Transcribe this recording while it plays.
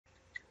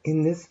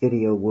In this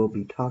video, we'll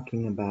be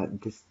talking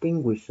about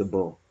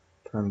distinguishable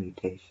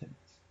permutations.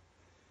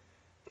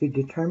 To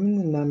determine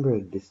the number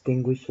of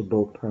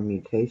distinguishable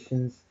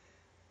permutations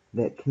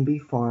that can be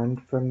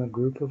formed from a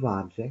group of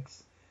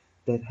objects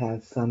that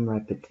have some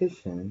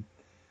repetition,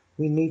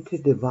 we need to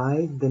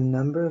divide the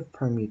number of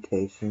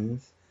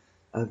permutations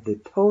of the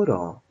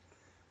total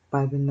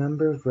by the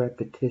number of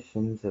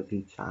repetitions of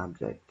each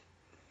object.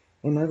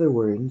 In other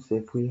words,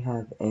 if we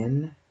have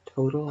n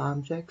total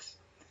objects,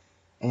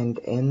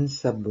 and n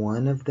sub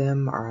 1 of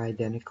them are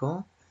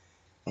identical,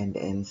 and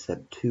n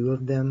sub 2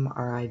 of them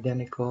are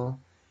identical,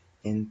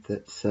 n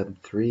sub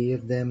 3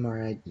 of them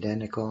are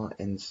identical,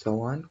 and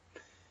so on,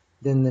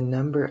 then the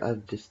number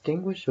of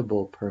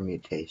distinguishable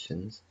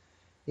permutations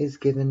is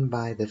given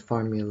by the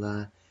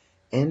formula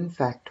n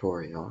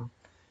factorial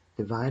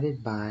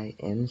divided by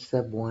n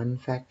sub 1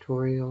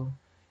 factorial,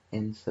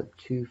 n sub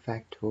 2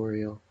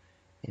 factorial,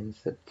 n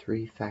sub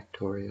 3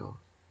 factorial,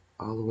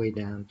 all the way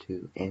down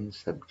to n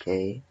sub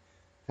k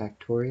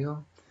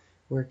factorial,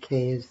 where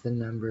k is the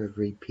number of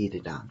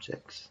repeated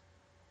objects.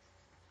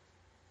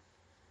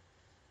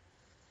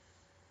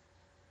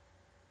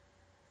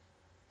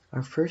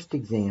 Our first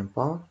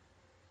example,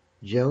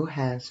 Joe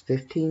has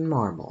 15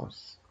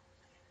 marbles.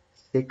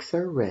 6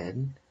 are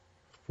red,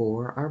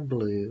 4 are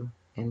blue,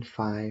 and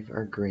 5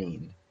 are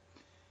green.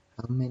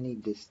 How many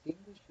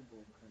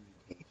distinguishable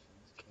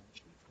permutations can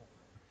she form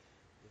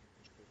with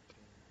the 15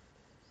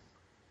 marbles?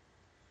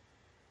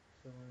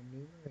 So our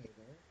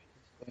numerator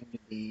is going to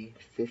be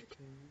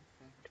 15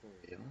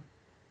 factorial.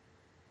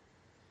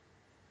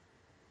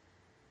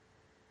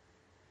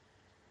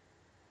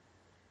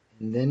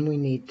 And then we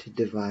need to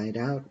divide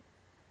out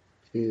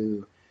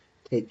to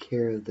take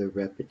care of the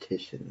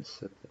repetitions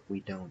so that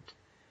we don't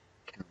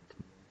count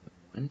them more than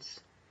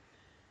once.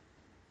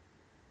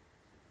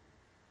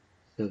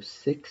 So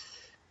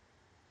 6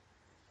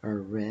 are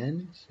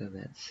red, so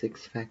that's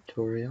 6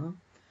 factorial.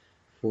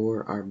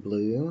 4 are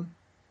blue,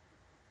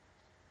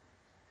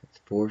 that's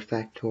 4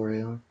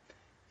 factorial.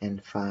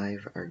 And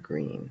 5 are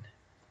green.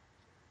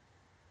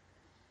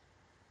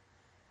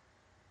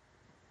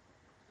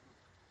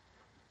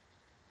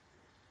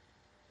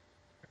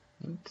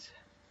 Right.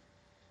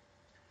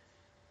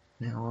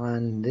 Now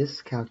on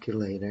this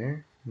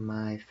calculator,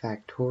 my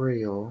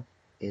factorial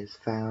is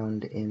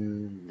found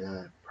in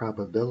the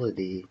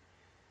probability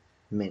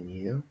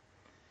menu.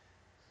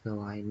 So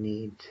I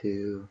need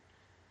to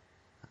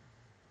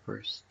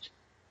first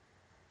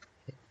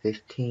hit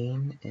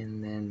 15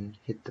 and then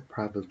hit the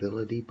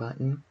probability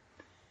button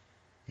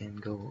and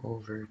go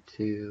over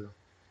to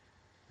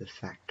the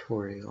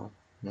factorial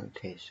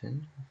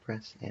notation,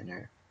 press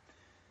enter.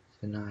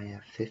 So now I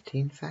have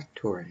 15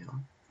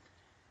 factorial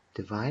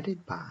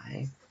divided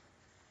by,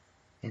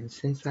 and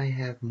since I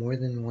have more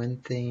than one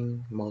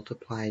thing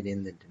multiplied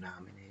in the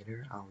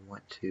denominator, I'll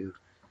want to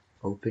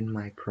open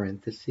my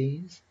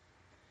parentheses,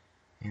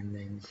 and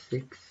then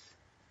 6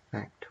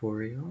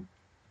 factorial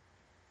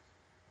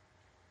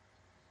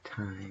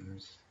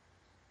times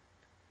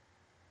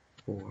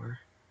 4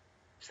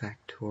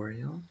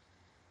 factorial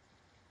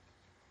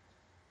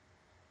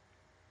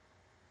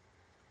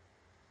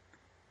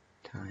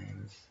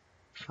times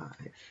 5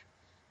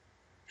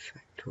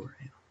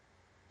 factorial.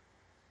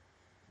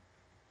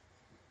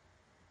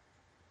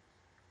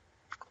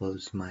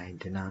 Close my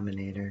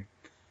denominator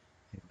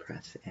and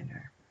press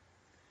enter.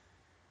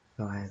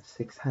 So I have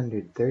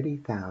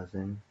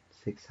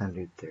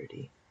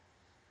 630,630.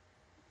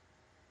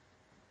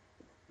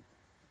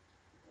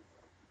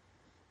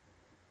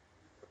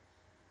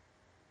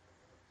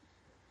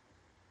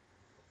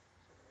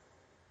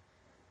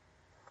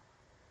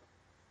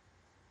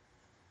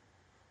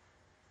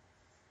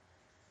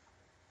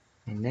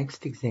 My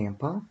next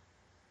example,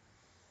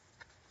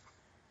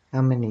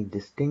 how many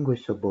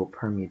distinguishable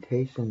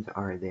permutations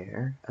are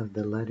there of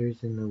the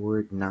letters in the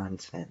word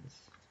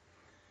nonsense?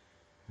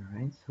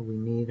 Alright, so we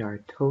need our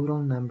total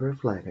number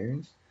of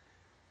letters.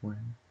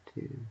 1,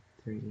 2,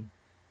 3,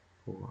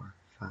 4,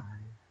 5,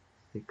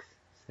 6,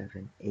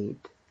 7,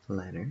 8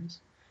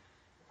 letters.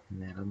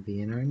 And that'll be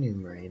in our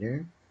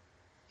numerator,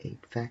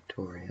 8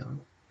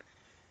 factorial.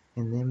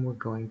 And then we're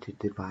going to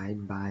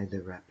divide by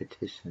the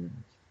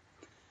repetitions.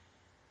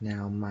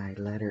 Now my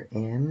letter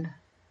N,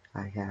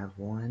 I have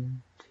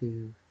 1,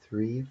 2,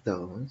 3 of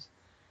those.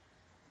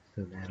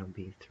 So that'll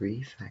be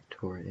 3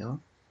 factorial.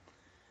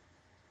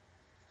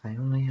 I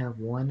only have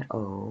one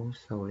O,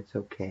 so it's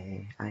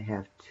okay. I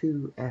have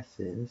 2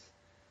 S's,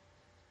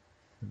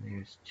 so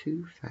there's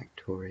 2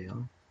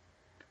 factorial.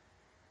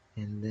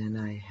 And then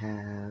I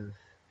have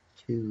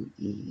 2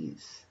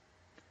 E's.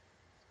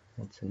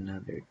 That's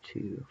another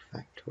 2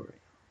 factorial.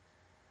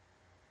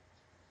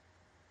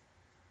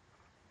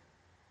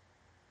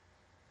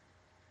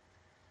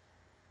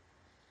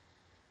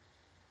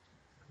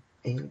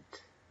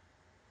 Eight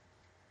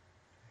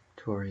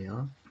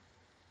factorial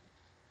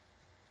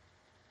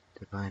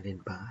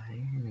divided by,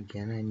 and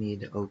again I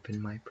need to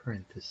open my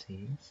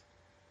parentheses,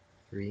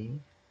 3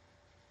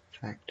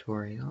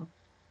 factorial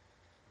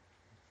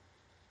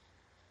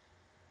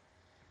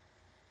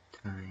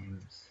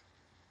times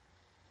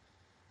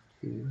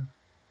 2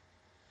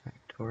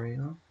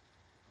 factorial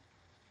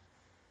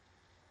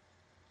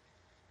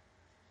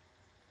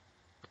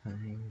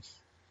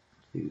times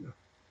 2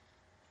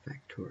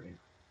 factorial.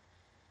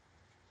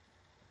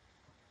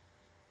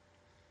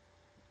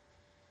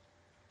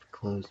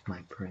 Close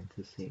my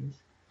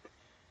parentheses.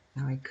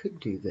 Now I could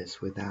do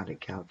this without a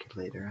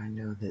calculator. I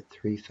know that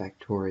 3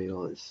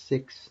 factorial is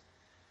 6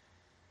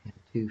 and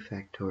 2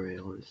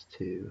 factorial is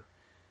 2.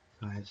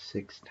 So I have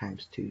 6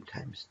 times 2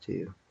 times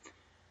 2.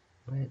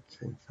 But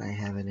since I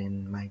have it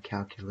in my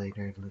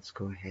calculator, let's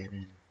go ahead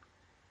and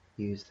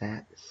use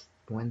that.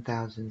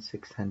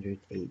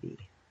 1,680.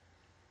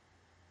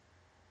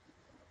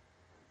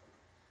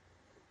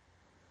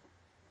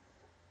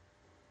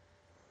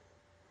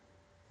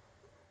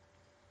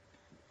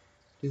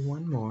 Do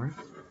one more.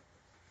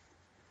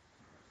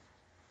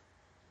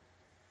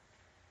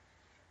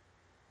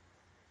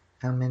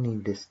 How many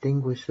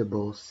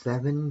distinguishable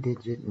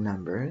 7-digit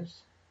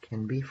numbers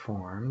can be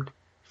formed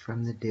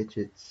from the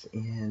digits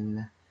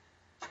in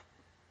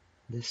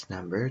this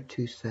number,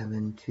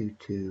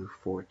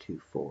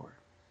 2722424?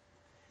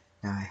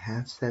 Now I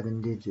have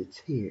 7 digits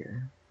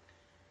here,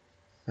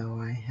 so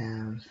I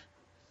have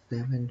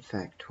 7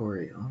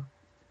 factorial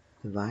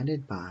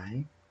divided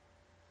by,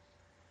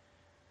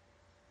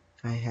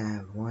 I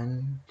have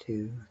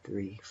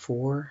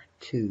 4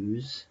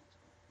 twos,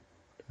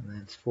 so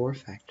that's 4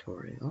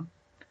 factorial,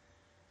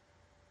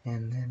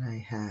 and then I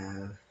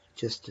have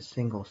just a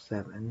single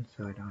 7,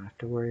 so I don't have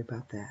to worry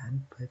about that,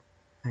 but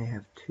I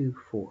have 2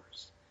 4s,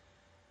 so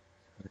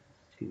that's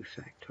 2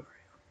 factorial.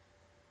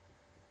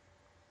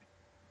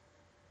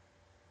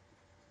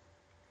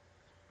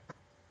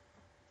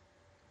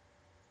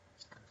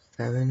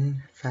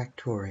 7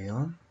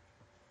 factorial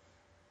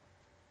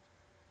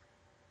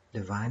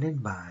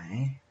divided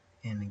by,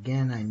 and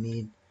again I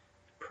need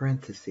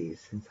parentheses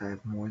since I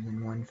have more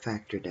than one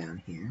factor down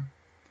here,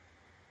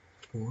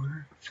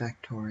 4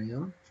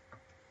 factorial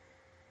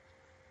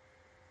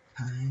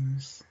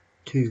times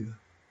 2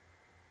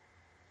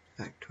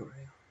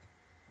 factorial.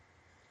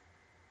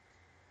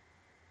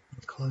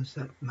 I'll close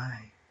up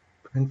my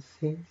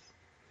parentheses.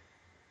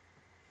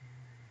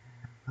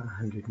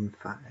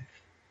 105.